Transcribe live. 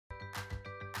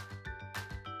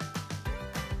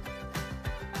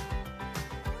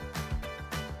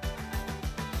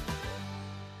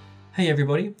Hey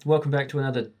everybody, welcome back to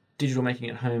another Digital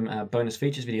Making at Home bonus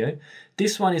features video.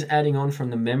 This one is adding on from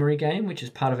the memory game, which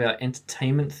is part of our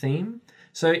entertainment theme.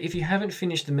 So if you haven't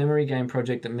finished the memory game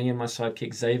project that me and my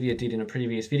sidekick Xavier did in a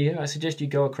previous video, I suggest you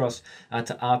go across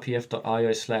to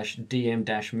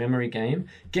rpf.io/dm-memory game,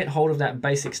 get hold of that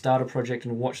basic starter project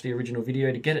and watch the original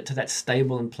video to get it to that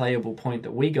stable and playable point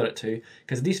that we got it to,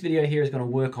 because this video here is going to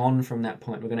work on from that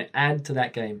point. We're going to add to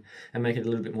that game and make it a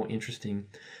little bit more interesting.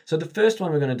 So the first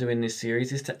one we're going to do in this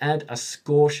series is to add a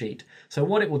score sheet. So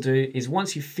what it will do is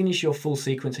once you finish your full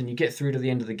sequence and you get through to the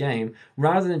end of the game,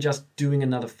 rather than just doing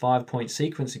another 5-point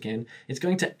sequence again, it's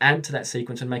going to add to that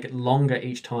sequence and make it longer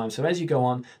each time. So as you go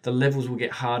on, the levels will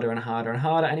get harder and harder and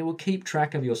harder, and it will keep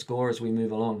track of your score as we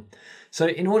move along. So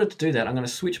in order to do that, I'm going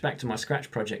to switch back to my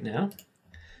Scratch project now.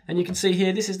 And you can see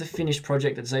here, this is the finished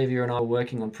project that Xavier and I were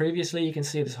working on previously. You can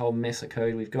see this whole mess of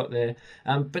code we've got there.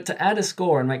 But to add a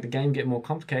score and make the game get more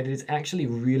complicated is actually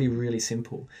really, really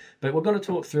simple. But we're going to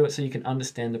talk through it so you can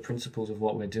understand the principles of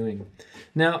what we're doing.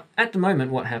 Now, at the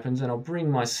moment, what happens, and I'll bring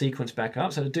my sequence back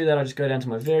up. So to do that, I just go down to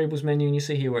my variables menu, and you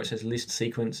see here where it says list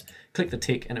sequence, click the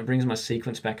tick, and it brings my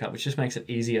sequence back up, which just makes it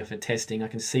easier for testing. I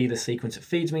can see the sequence it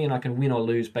feeds me, and I can win or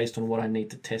lose based on what I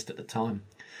need to test at the time.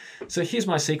 So here's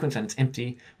my sequence and it's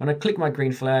empty. When I click my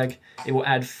green flag, it will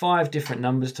add 5 different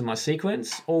numbers to my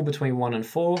sequence, all between 1 and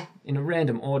 4 in a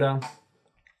random order,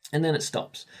 and then it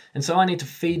stops. And so I need to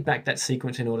feed back that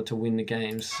sequence in order to win the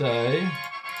game. So,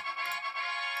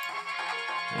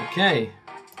 okay.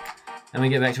 And we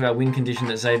get back to our win condition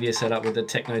that Xavier set up with the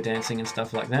techno dancing and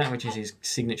stuff like that, which is his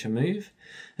signature move.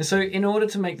 And so in order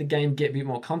to make the game get a bit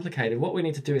more complicated, what we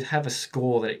need to do is have a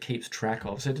score that it keeps track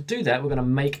of. So to do that, we're going to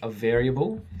make a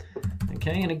variable.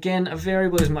 Okay, and again, a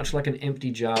variable is much like an empty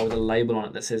jar with a label on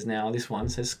it that says, now this one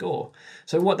says score.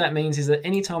 So what that means is that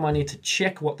anytime I need to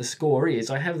check what the score is,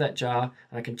 I have that jar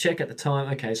and I can check at the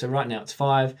time, okay, so right now it's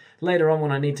 5. Later on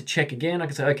when I need to check again, I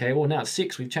can say, okay, well now it's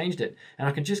 6, we've changed it. And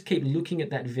I can just keep looking at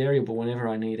that variable whenever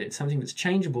I need it. It's something that's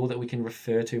changeable that we can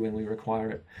refer to when we require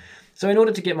it. So in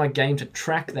order to get my game to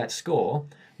track that score,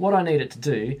 what I need it to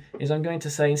do is I'm going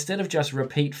to say, instead of just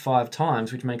repeat 5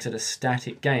 times, which makes it a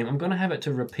static game, I'm going to have it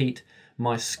to repeat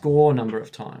my score number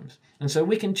of times. And so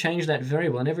we can change that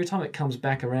variable, and every time it comes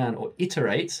back around or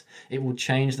iterates, it will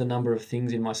change the number of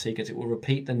things in my sequence. It will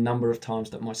repeat the number of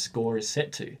times that my score is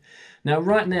set to. Now,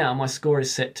 right now, my score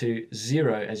is set to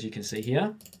 0, as you can see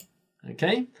here.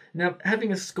 Okay, now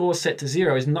having a score set to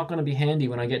 0 is not going to be handy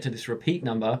when I get to this repeat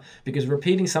number, because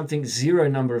repeating something 0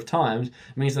 number of times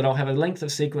means that I'll have a length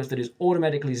of sequence that is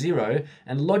automatically 0,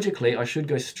 and logically I should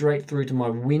go straight through to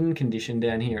my win condition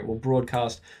down here. It will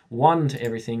broadcast 1 to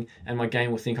everything, and my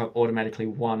game will think I've automatically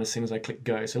won as soon as I click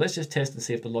go. So let's just test and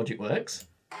see if the logic works.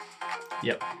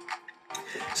 Yep.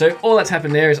 So all that's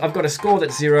happened there is I've got a score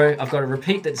that's 0, I've got a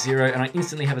repeat that's 0, and I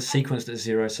instantly have a sequence that's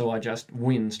 0, so I just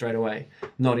win straight away.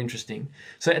 Not interesting.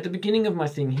 So at the beginning of my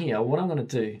thing here, what I'm going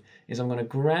to do is I'm going to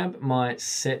grab my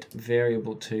set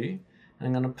variable 2, and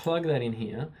I'm going to plug that in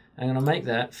here. I'm going to make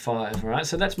that 5, right?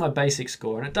 So that's my basic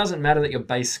score, and it doesn't matter that your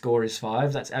base score is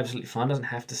 5. That's absolutely fine. It doesn't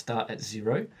have to start at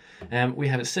 0. We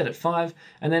have it set at 5,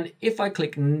 and then if I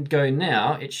click go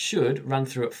now, it should run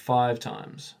through it 5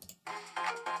 times.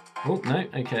 Oh, no,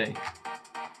 okay.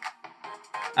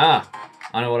 Ah,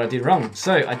 I know what I did wrong.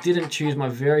 So I didn't choose my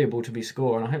variable to be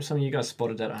score, and I hope some of you guys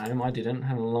spotted that at home. I didn't. I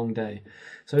had a long day.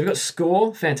 So we've got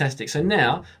score, fantastic. So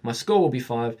now my score will be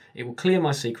 5. It will clear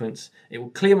my sequence. It will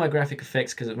clear my graphic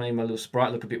effects because it made my little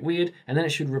sprite look a bit weird, and then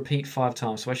it should repeat 5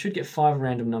 times. So I should get 5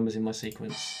 random numbers in my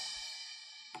sequence.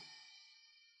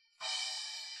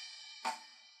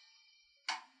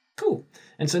 Cool.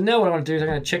 And so now what I want to do is I'm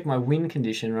going to check my win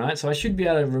condition, right? So I should be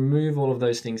able to remove all of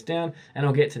those things down and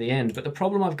I'll get to the end. But the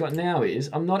problem I've got now is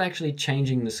I'm not actually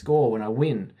changing the score when I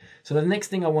win. So the next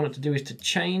thing I want it to do is to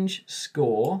change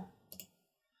score,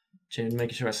 making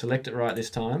sure I select it right this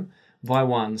time, by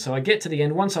 1. So I get to the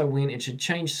end. Once I win, it should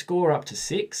change score up to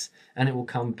 6 and it will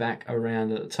come back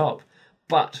around at the top.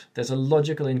 But there's a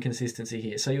logical inconsistency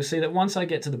here. So you'll see that once I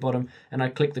get to the bottom and I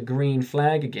click the green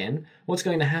flag again, what's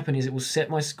going to happen is it will set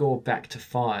my score back to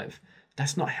 5.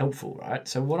 That's not helpful, right?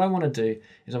 So what I want to do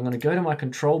is I'm going to go to my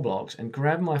control blocks and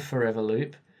grab my forever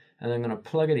loop, and I'm going to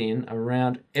plug it in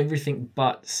around everything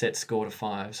but set score to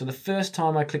 5. So the first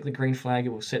time I click the green flag, it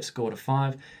will set score to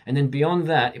 5. And then beyond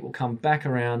that, it will come back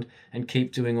around and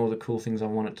keep doing all the cool things I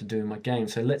want it to do in my game.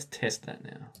 So let's test that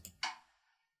now.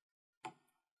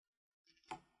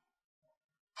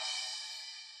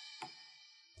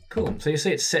 Cool, so you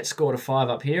see it's set score to 5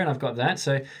 up here, and I've got that.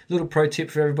 So little pro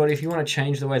tip for everybody, if you want to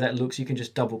change the way that looks, you can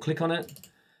just double click on it,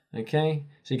 Okay,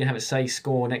 so you can have it say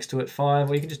score next to it 5,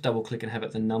 or you can just double click and have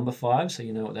it the number 5 so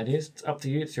you know what that is. It's up to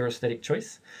you, it's your aesthetic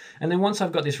choice. And then once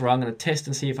I've got this run, I'm going to test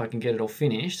and see if I can get it all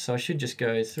finished. So I should just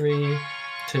go 3,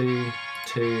 2,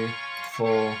 2,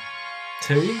 4,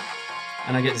 2,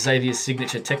 and I get Xavier's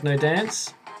signature techno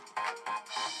dance.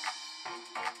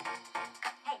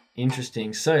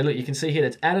 Interesting. So look, you can see here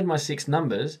that's added my 6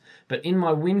 numbers, but in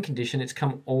my win condition, it's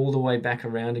come all the way back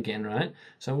around again, right?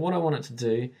 So what I want it to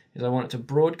do is I want it to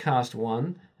broadcast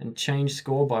 1 and change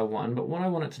score by 1, but what I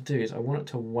want it to do is I want it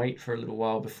to wait for a little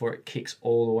while before it kicks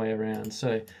all the way around.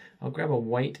 So I'll grab a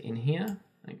wait in here,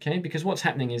 okay? Because what's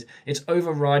happening is it's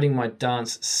overriding my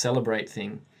dance celebrate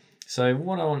thing. So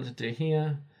what I want to do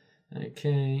here,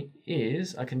 okay,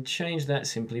 is I can change that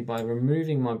simply by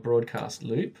removing my broadcast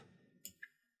loop.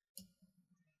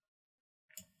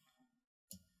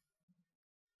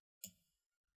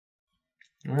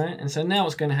 All right, and so now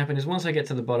what's going to happen is once I get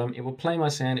to the bottom, it will play my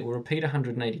sound, it will repeat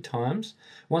 180 times.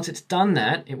 Once it's done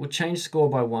that, it will change score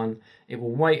by 1, it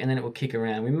will wait, and then it will kick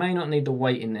around. We may not need the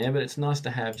wait in there, but it's nice to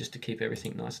have just to keep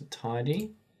everything nice and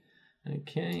tidy.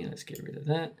 Okay, let's get rid of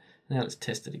that. Now let's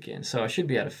test it again. So I should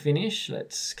be able to finish.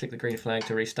 Let's click the green flag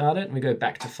to restart it, and we go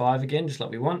back to 5 again, just like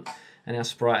we want, and our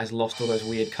sprite has lost all those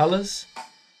weird colors.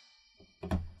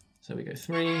 So we go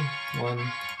 3, 1,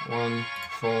 1,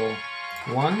 4,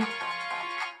 1.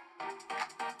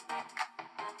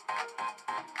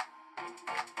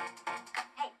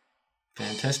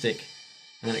 Fantastic.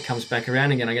 And then it comes back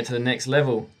around again. I get to the next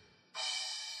level.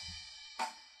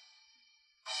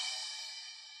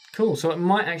 Cool. So it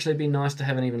might actually be nice to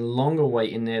have an even longer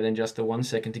wait in there than just the 1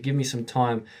 second to give me some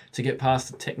time to get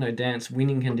past the techno dance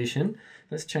winning condition.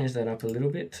 Let's change that up a little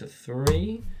bit to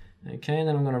 3. Okay, and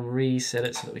then I'm going to reset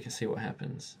it so that we can see what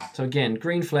happens. So again,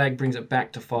 green flag brings it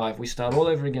back to 5. We start all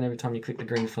over again every time you click the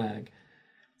green flag.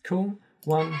 Cool.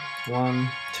 1, 1,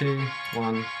 2,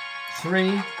 1,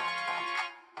 3.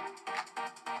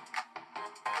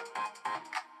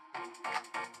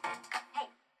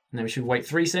 Now we should wait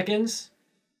 3 seconds,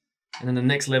 and then the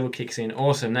next level kicks in.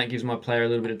 Awesome, that gives my player a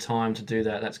little bit of time to do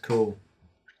that. That's cool.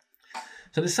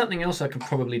 So there's something else I could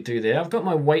probably do there. I've got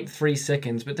my wait 3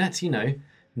 seconds, but that's, you know,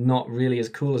 not really as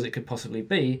cool as it could possibly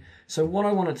be. So what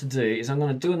I want it to do is I'm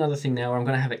going to do another thing now where I'm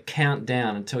going to have it count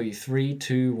down and tell you 3,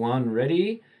 2, 1,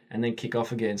 ready, and then kick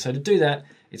off again. So to do that,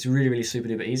 it's really, really super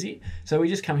duper easy. So we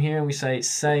just come here and we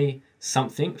say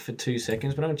something for 2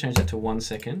 seconds, but I'm going to change that to 1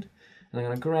 second. And I'm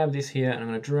going to grab this here and I'm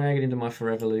going to drag it into my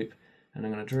forever loop, and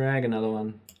I'm going to drag another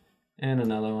one and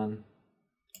another one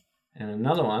and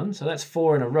another one. So that's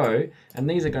 4 in a row, and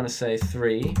these are going to say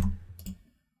 3.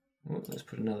 Oh, let's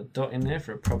put another dot in there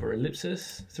for a proper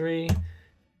ellipsis. 3,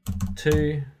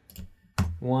 2,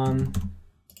 1,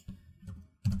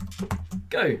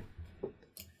 go.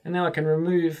 And now I can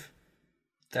remove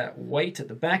that wait at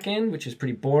the back end, which is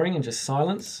pretty boring, and just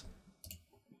silence.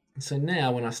 And so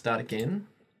now when I start again,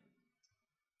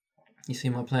 you see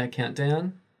my player count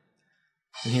down,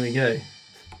 and here we go.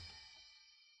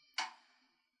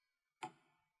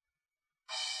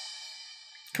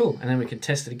 Cool, and then we can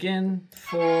test it again.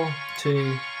 4,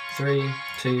 2, 3,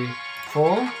 2,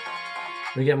 4.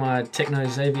 We get my Techno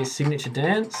Xavier signature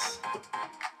dance.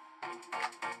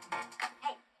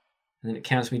 And then it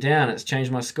counts me down, it's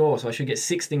changed my score, so I should get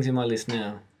 6 things in my list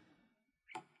now.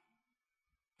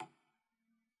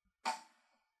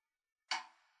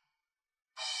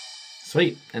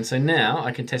 Sweet, and so now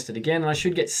I can test it again, and I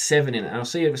should get 7 in it. And I'll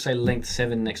see it will say length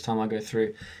 7 next time I go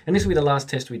through. And this will be the last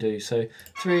test we do. So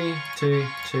 3, 2,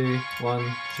 2,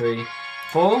 1, 3,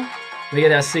 4. We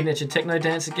get our signature techno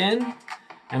dance again,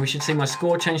 and we should see my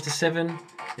score change to 7.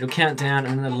 It'll count down,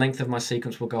 and then the length of my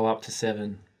sequence will go up to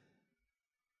 7.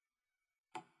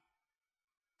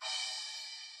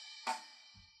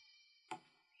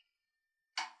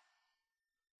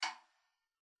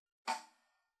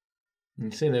 You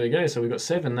see, there we go. So we've got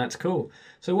 7. That's cool.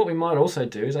 So what we might also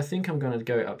do is I think I'm going to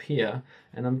go up here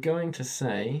and I'm going to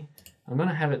say, I'm going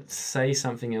to have it say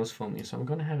something else for me. So I'm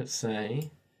going to have it say,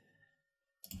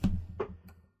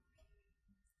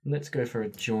 let's go for a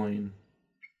join.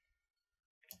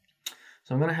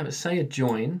 So I'm going to have it say a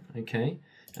join, okay?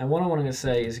 And what I want to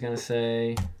say is going to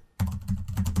say,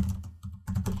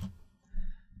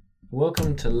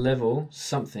 welcome to level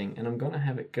something, and I'm going to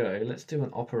have it go, let's do an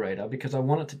operator, because I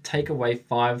want it to take away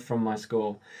 5 from my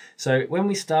score. So when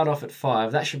we start off at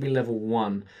 5, that should be level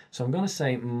 1. So I'm going to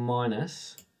say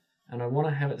minus, and I want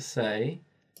to have it say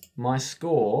my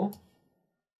score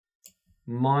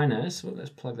minus, well, let's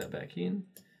plug that back in.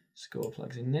 Score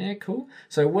plugs in there, cool.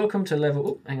 So welcome to level,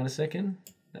 oh, hang on a second,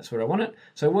 that's where I want it.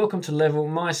 So welcome to level,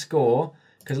 my score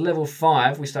because level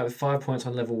 5, we start with 5 points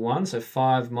on level 1, so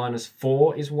 5 minus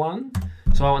 4 is 1.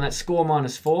 So I want that score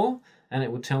minus 4, and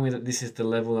it will tell me that this is the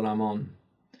level that I'm on.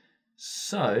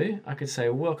 So I could say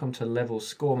welcome to level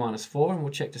score minus 4, and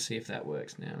we'll check to see if that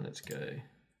works now. Let's go.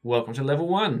 Welcome to level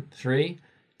 1. 3,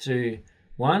 2,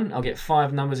 1. I'll get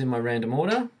 5 numbers in my random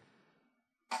order.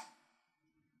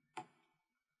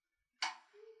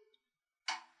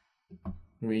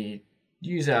 We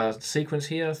use our sequence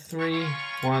here. 3,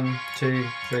 1, 2,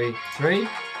 3, 3.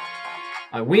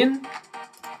 I win.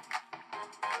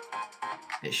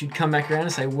 It should come back around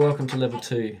and say welcome to level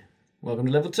 2. Welcome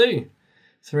to level 2.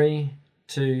 3,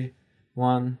 2,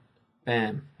 1,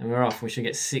 bam. And we're off. We should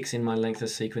get 6 in my length of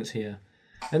sequence here.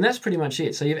 And that's pretty much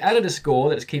it. So you've added a score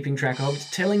that it's keeping track of.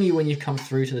 It's telling you when you've come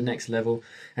through to the next level,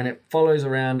 and it follows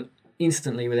around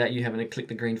instantly without you having to click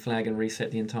the green flag and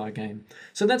reset the entire game.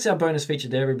 So that's our bonus feature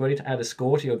there, everybody, to add a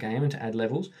score to your game and to add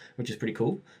levels, which is pretty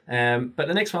cool. But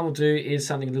the next one we'll do is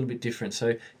something a little bit different.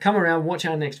 So come around, watch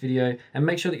our next video, and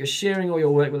make sure that you're sharing all your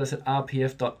work with us at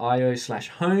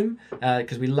rpf.io/home,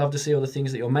 because we love to see all the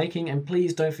things that you're making. And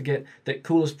please don't forget that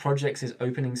Coolest Projects is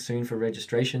opening soon for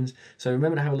registrations. So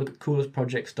remember to have a look at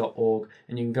coolestprojects.org,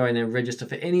 and you can go in there and register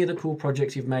for any of the cool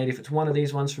projects you've made. If it's one of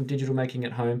these ones from Digital Making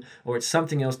at Home, or it's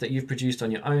something else that you've produced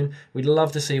on your own, we'd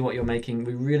love to see what you're making.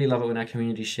 We really love it when our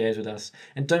community shares with us.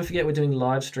 And don't forget, we're doing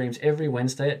live streams every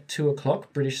Wednesday at 2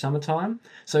 o'clock British summertime.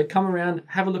 So come around,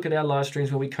 have a look at our live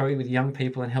streams where we code with young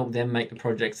people and help them make the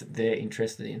projects that they're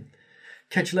interested in.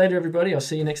 Catch you later, everybody. I'll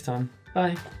see you next time.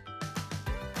 Bye.